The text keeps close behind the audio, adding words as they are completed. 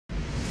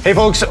Hey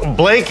folks,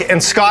 Blake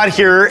and Scott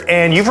here,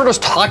 and you've heard us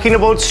talking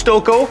about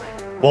Stoko.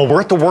 Well,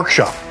 we're at the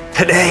workshop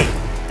today.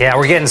 Yeah,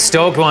 we're getting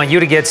stoked. We want you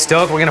to get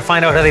stoked. We're gonna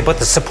find out how they put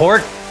the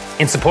support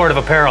in supportive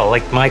apparel,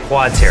 like my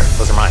quads here.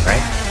 Those are mine,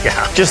 right?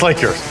 Yeah, just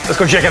like yours. Let's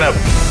go check it out.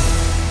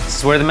 This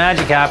is where the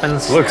magic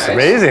happens. Looks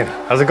amazing.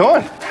 How's it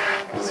going?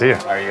 Good to see you.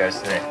 How are you guys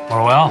today?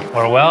 We're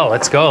well.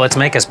 Let's go. Let's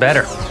make us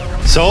better.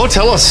 So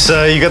tell us,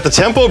 you got the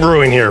Tempo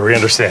brewing here, we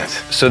understand.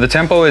 So the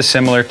Tempo is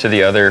similar to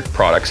the other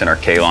products in our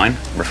K line,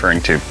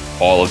 referring to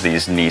all of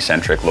these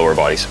knee-centric lower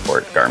body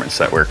support garments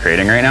that we're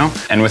creating right now.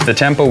 And with the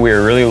Tempo,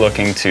 we're really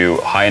looking to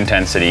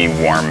high-intensity,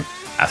 warm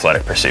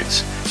athletic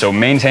pursuits. So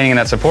maintaining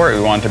that support,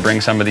 we want to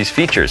bring some of these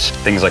features,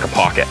 things like a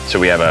pocket. So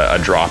we have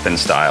a drop-in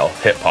style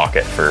hip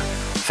pocket for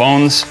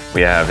phones.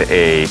 We have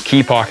a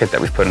key pocket that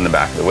we've put in the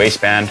back of the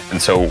waistband. And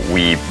so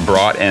we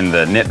brought in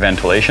the knit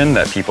ventilation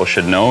that people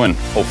should know and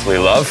hopefully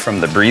love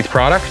from the Breathe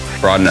product.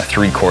 Brought in a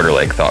 3/4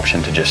 length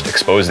option to just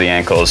expose the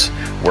ankles,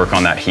 work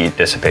on that heat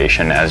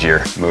dissipation as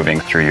you're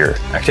moving through your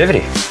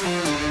activity.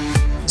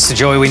 So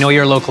Joey, we know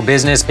you're a local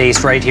business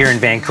based right here in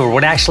Vancouver.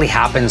 What actually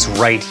happens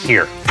right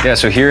here? Yeah,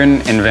 so here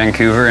in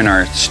Vancouver in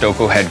our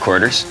Stoko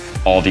headquarters,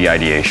 all the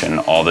ideation,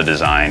 all the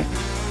design,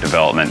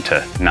 development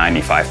to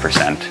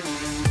 95%.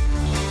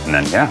 And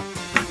then, yeah.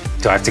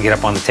 Do I have to get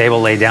up on the table,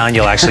 lay down?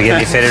 You'll actually get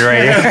me fitted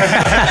right here?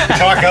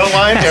 Chalk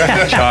outline?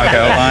 Chalk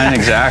outline,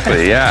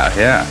 exactly,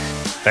 yeah.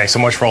 Thanks so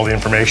much for all the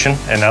information.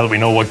 And now that we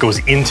know what goes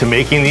into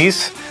making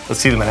these, let's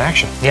see them in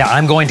action. Yeah,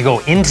 I'm going to go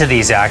into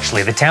these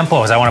actually, the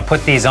Tempos. I want to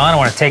put these on. I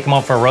want to take them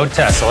out for a road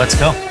test, so let's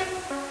go.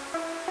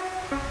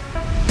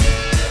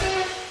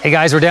 Hey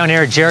guys, we're down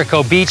here at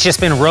Jericho Beach, just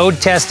been road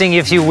testing,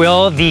 if you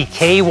will, the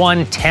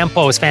K1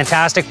 Tempos.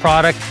 Fantastic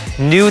product,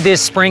 new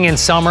this spring and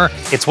summer.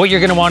 It's what you're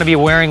gonna wanna be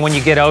wearing when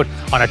you get out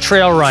on a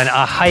trail run,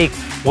 a hike,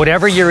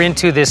 whatever you're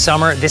into this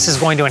summer, this is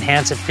going to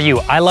enhance it for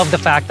you. I love the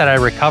fact that I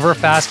recover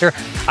faster.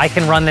 I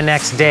can run the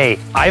next day.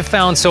 I've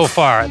found so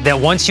far that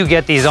once you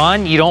get these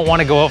on, you don't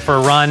wanna go out for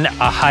a run,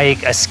 a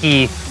hike, a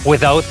ski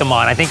without them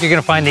on. I think you're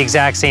gonna find the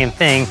exact same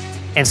thing,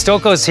 and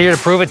Stoko's here to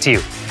prove it to you.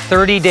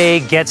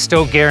 30-day Get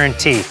Stoked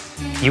guarantee.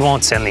 You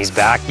won't send these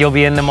back. You'll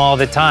be in them all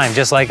the time,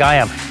 just like I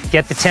am.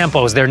 Get the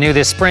Tempos. They're new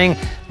this spring,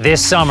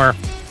 this summer,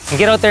 and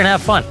get out there and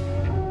have fun.